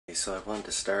So I wanted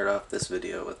to start off this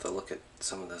video with a look at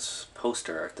some of this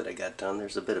poster art that I got done.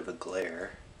 There's a bit of a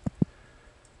glare,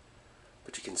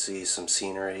 but you can see some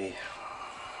scenery.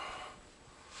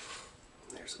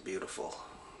 There's a beautiful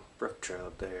brook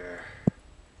trout there.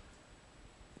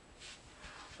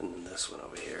 And then this one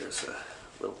over here is a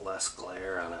little less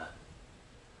glare on a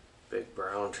big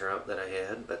brown trout that I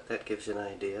had, but that gives you an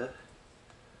idea.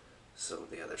 Some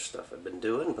of the other stuff I've been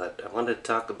doing, but I wanted to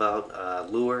talk about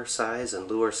lure size and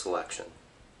lure selection.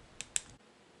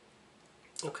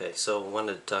 Okay, so I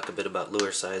wanted to talk a bit about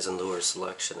lure size and lure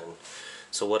selection. And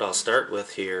so what I'll start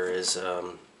with here is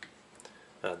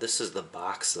this is the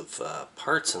box of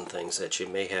parts and things that you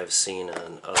may have seen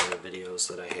on other videos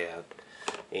that I have.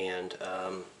 And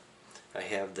I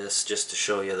have this just to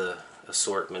show you the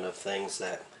assortment of things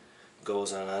that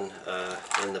goes on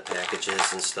in the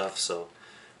packages and stuff. So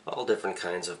all different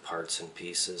kinds of parts and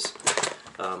pieces.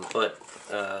 But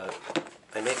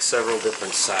I make several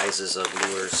different sizes of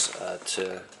lures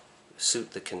to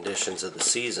suit the conditions of the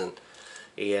season.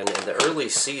 And in the early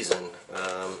season,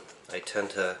 I tend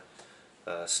to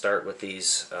start with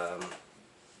these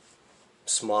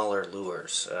smaller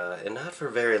lures, and not for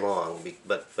very long,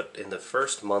 but in the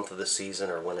first month of the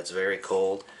season, or when it's very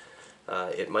cold,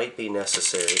 it might be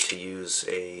necessary to use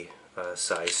a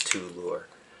size 2 lure.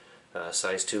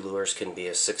 Size 2 lures can be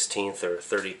a 1/16th or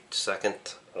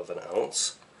 32nd of an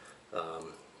ounce.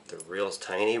 They're real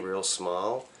tiny, real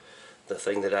small. The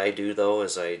thing that I do though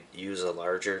is I use a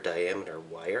larger diameter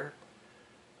wire.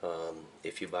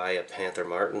 If you buy a Panther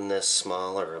Martin this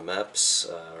small, or a Mepps,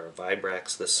 or a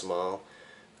Vibrax this small,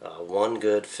 one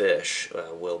good fish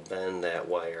will bend that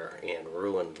wire and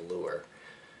ruin the lure.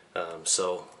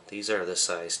 So these are the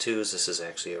size 2s. This is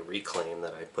actually a reclaim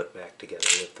that I put back together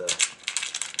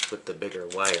with the bigger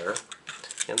wire,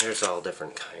 and there's all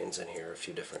different kinds in here, a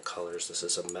few different colors. This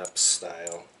is a Mepps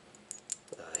style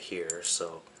here,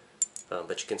 so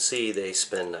but you can see they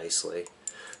spin nicely.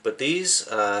 But these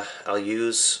I'll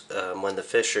use when the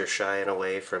fish are shying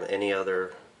away from any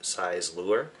other size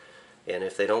lure, and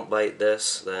if they don't bite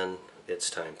this, then it's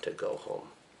time to go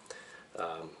home.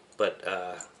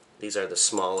 These are the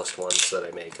smallest ones that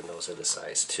I make, and those are the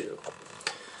size 2.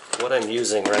 What I'm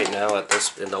using right now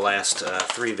in the last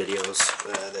 3 videos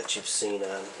that you've seen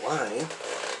online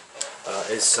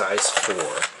is size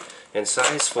 4. And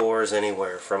size 4 is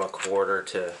anywhere from a quarter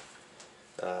to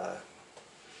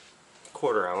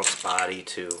quarter ounce body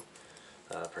to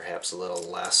perhaps a little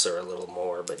less or a little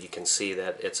more, but you can see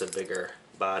that it's a bigger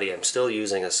body. I'm still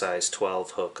using a size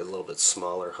 12 hook, a little bit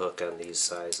smaller hook on these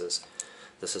sizes.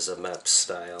 This is a Mepps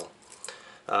style.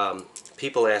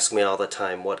 People ask me all the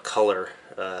time what color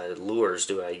lures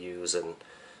do I use and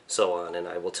so on, and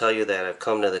I will tell you that I've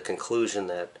come to the conclusion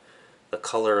that the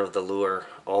color of the lure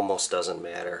almost doesn't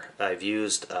matter. I've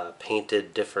used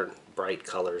painted different bright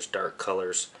colors, dark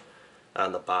colors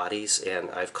on the bodies, and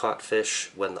I've caught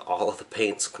fish when all of the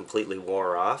paint's completely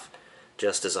wore off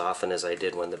just as often as I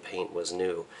did when the paint was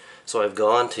new. So I've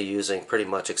gone to using pretty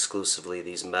much exclusively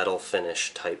these metal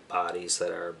finish type bodies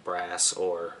that are brass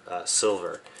or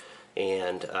silver,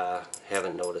 and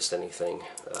haven't noticed anything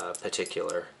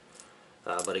particular.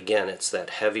 But again, it's that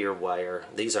heavier wire.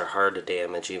 These are hard to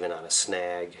damage even on a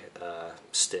snag,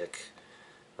 stick,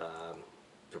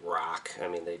 rock. I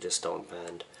mean, they just don't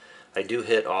bend. I do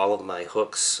hit all of my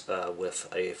hooks with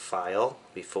a file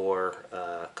before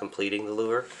completing the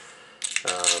lure.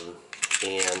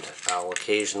 And I'll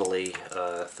occasionally,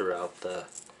 throughout the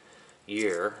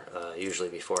year, usually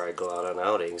before I go out on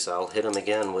outings, I'll hit them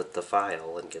again with the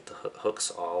file and get the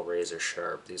hooks all razor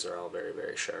sharp. These are all very,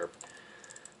 very sharp.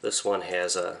 This one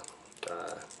has a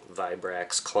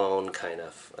Vibrax clone kind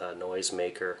of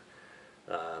noisemaker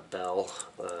bell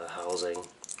housing.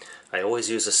 I always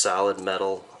use a solid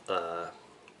metal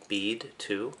bead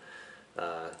too.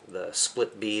 The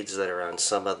split beads that are on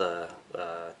some of the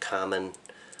common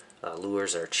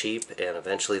lures are cheap, and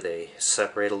eventually they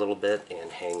separate a little bit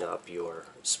and hang up your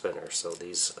spinner. So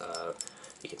these,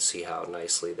 you can see how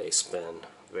nicely they spin,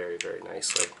 very, very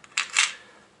nicely.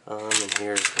 And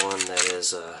here's one that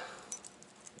is a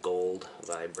gold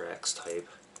Vibrax type,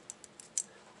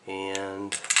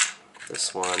 and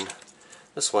this one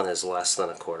is less than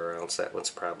a quarter ounce. That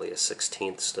one's probably a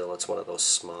 1/16th still. It's one of those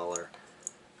smaller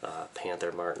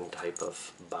Panther Martin type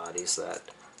of bodies that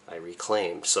I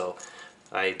reclaimed. So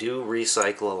I do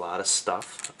recycle a lot of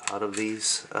stuff out of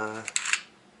these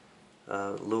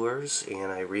lures,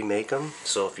 and I remake them.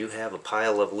 So if you have a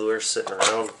pile of lures sitting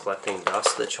around collecting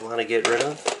dust that you want to get rid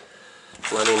of,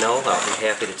 let me know. I'll be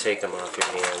happy to take them off your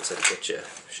hands and get you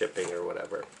shipping or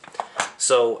whatever.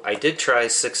 So I did try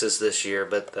 6s this year,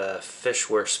 but the fish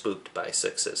were spooked by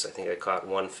 6s. I think I caught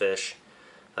one fish,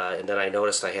 and then I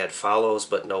noticed I had follows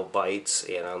but no bites,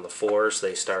 and on the 4s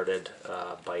they started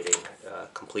biting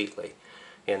completely.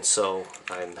 And so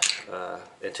I'm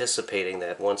anticipating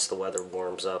that once the weather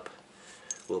warms up,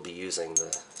 we'll be using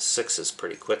the 6s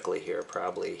pretty quickly here,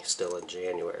 probably still in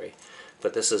January.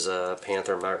 But this is a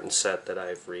Panther Martin set that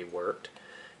I've reworked,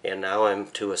 and now I'm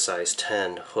to a size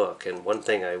 10 hook. And one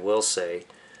thing I will say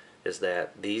is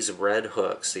that these red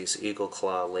hooks, these Eagle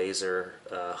Claw laser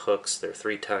hooks, they're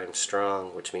 3 times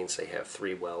strong, which means they have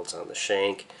 3 welds on the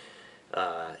shank.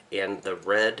 And the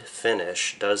red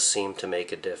finish does seem to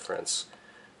make a difference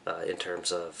in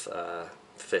terms of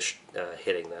fish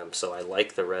hitting them. So I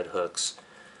like the red hooks.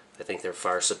 I think they're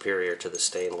far superior to the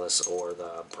stainless or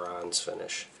the bronze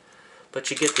finish.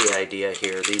 But you get the idea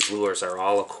here. These lures are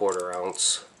all a 1/4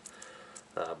 ounce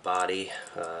body,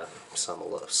 some a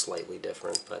little slightly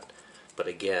different, but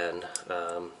again,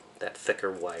 that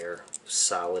thicker wire,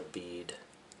 solid bead,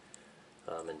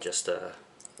 and just a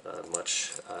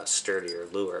much sturdier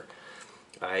lure.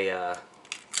 I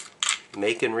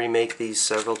make and remake these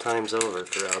several times over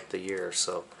throughout the year,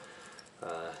 so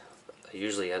I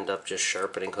usually end up just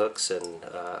sharpening hooks, and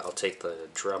I'll take the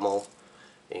Dremel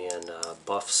and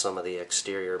buff some of the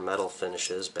exterior metal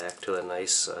finishes back to a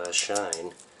nice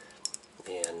shine,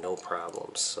 and no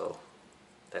problems. So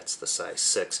that's the size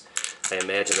 6. I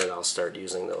imagine that I'll start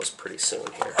using those pretty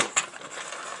soon here.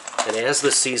 And as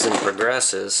the season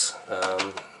progresses,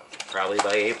 probably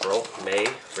by April, May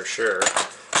for sure,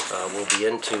 we'll be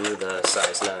into the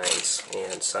size 9s.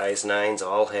 And size 9s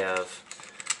all have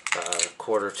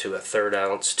 1/4 to a 1/3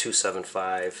 ounce,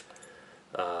 275,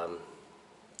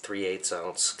 3/8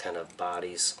 ounce kind of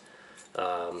bodies,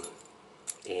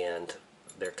 and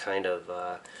they're kind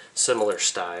of similar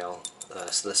style.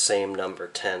 It's the same number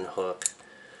 10 hook.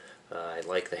 I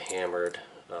like the hammered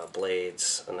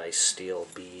blades, a nice steel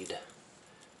bead.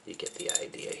 You get the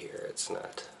idea here. It's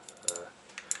not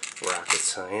rocket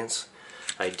science.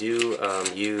 I do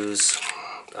use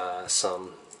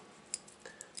some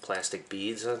plastic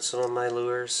beads on some of my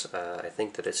lures. I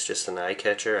think that it's just an eye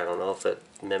catcher. I don't know if it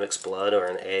mimics blood or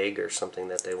an egg or something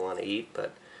that they want to eat,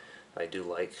 but I do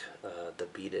like the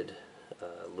beaded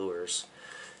lures.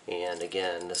 And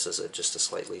again, this is just a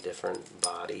slightly different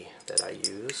body that I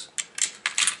use.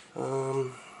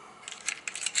 And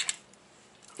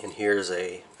here's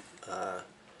a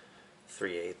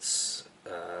 3/8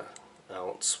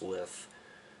 ounce with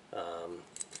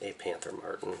a Panther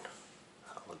Martin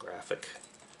holographic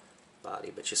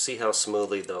body. But you see how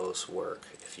smoothly those work.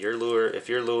 If your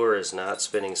lure is not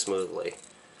spinning smoothly,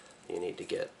 you need to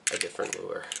get a different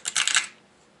lure.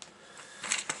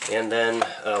 And then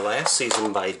last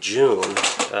season by June,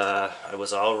 I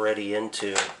was already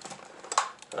into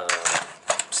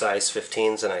size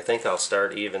 15s, and I think I'll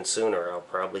start even sooner. I'll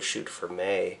probably shoot for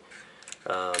May.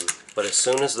 But as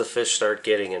soon as the fish start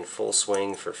getting in full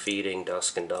swing for feeding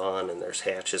dusk and dawn, and there's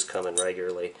hatches coming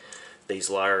regularly, these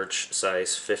large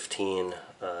size 15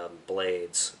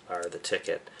 blades are the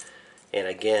ticket. And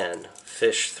again,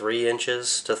 fish 3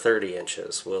 inches to 30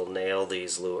 inches will nail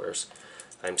these lures.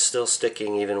 I'm still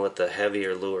sticking even with the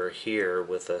heavier lure here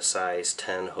with a size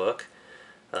 10 hook,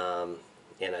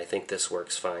 and I think this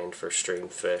works fine for stream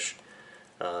fish.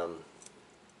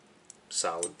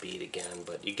 Solid bead again,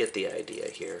 but you get the idea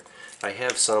here. I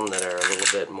have some that are a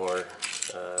little bit more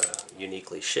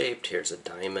uniquely shaped. Here's a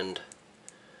diamond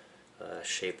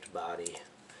shaped body,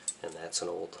 and that's an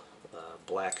old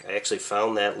black. I actually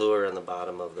found that lure in the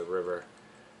bottom of the river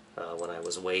when I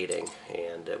was wading,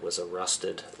 and it was a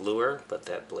rusted lure, but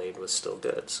that blade was still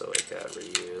good, so it got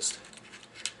reused.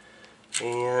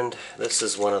 And this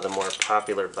is one of the more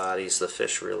popular bodies. The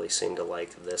fish really seem to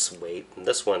like this weight, and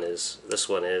this one is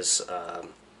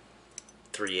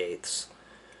 3/8,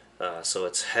 so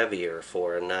it's heavier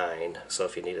for a 9. So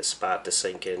if you need a spot to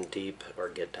sink in deep or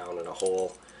get down in a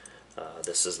hole,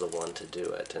 this is the one to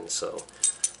do it. And so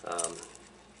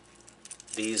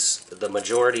the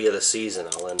majority of the season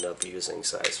I'll end up using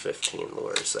size 15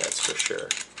 lures, that's for sure.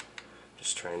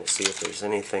 Just trying to see if there's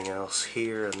anything else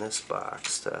here in this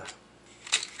box to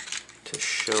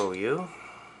show you.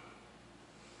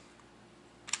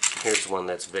 Here's one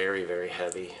that's very, very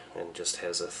heavy and just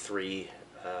has a 3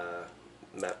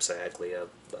 Mepsaglia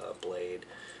blade,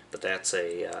 but that's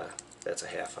a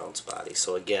 1/2 ounce body.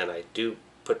 So again, I do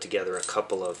put together a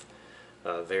couple of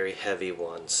very heavy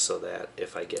ones so that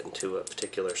if I get into a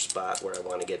particular spot where I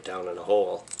want to get down in a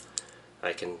hole,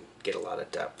 I can get a lot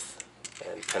of depth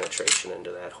and penetration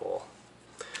into that hole.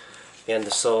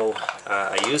 And so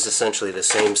I use essentially the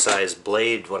same size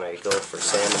blade when I go for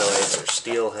salmonoids or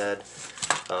steelhead,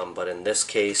 but in this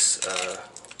case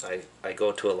I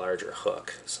go to a larger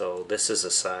hook. So this is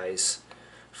a size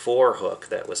 4 hook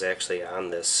that was actually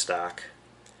on this stock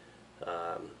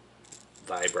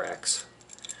Vibrax,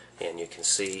 and you can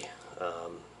see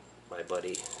my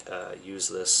buddy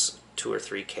used this 2 or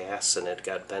 3 casts and it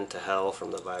got bent to hell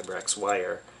from the Vibrax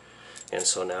wire, and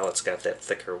so now it's got that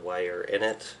thicker wire in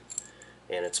it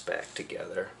and it's back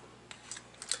together.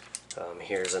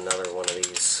 Here's another one of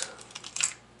these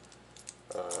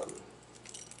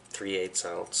 3/8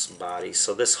 ounce bodies.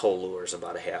 So this whole lure is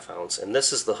about a 1/2 ounce, and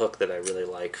this is the hook that I really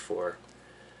like for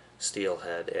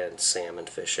steelhead and salmon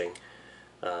fishing.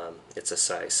 It's a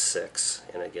size 6,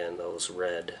 and again those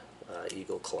red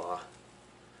eagle claw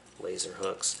laser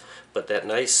hooks. But that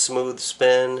nice smooth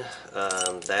spin,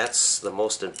 that's the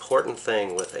most important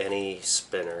thing with any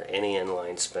spinner, any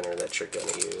inline spinner that you're going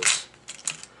to use.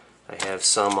 I have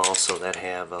some also that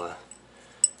have a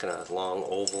kind of long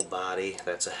oval body.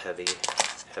 That's a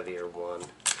heavier one.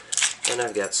 And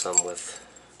I've got some with,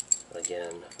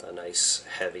 again, a nice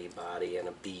heavy body and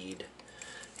a bead.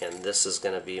 And this is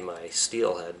going to be my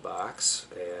steelhead box,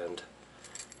 and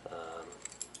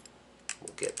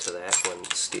we'll get to that when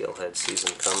steelhead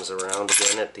season comes around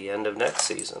again at the end of next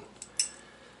season.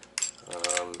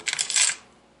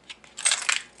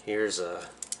 Here's a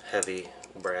heavy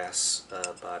brass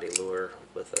body lure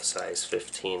with a size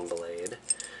 15 blade,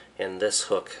 and this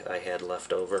hook I had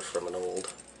left over from an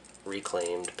old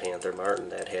reclaimed Panther Martin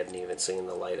that hadn't even seen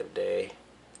the light of day.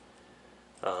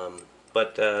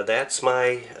 But that's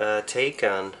my take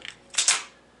on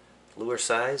lure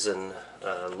size and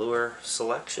lure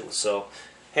selection. So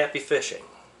happy fishing.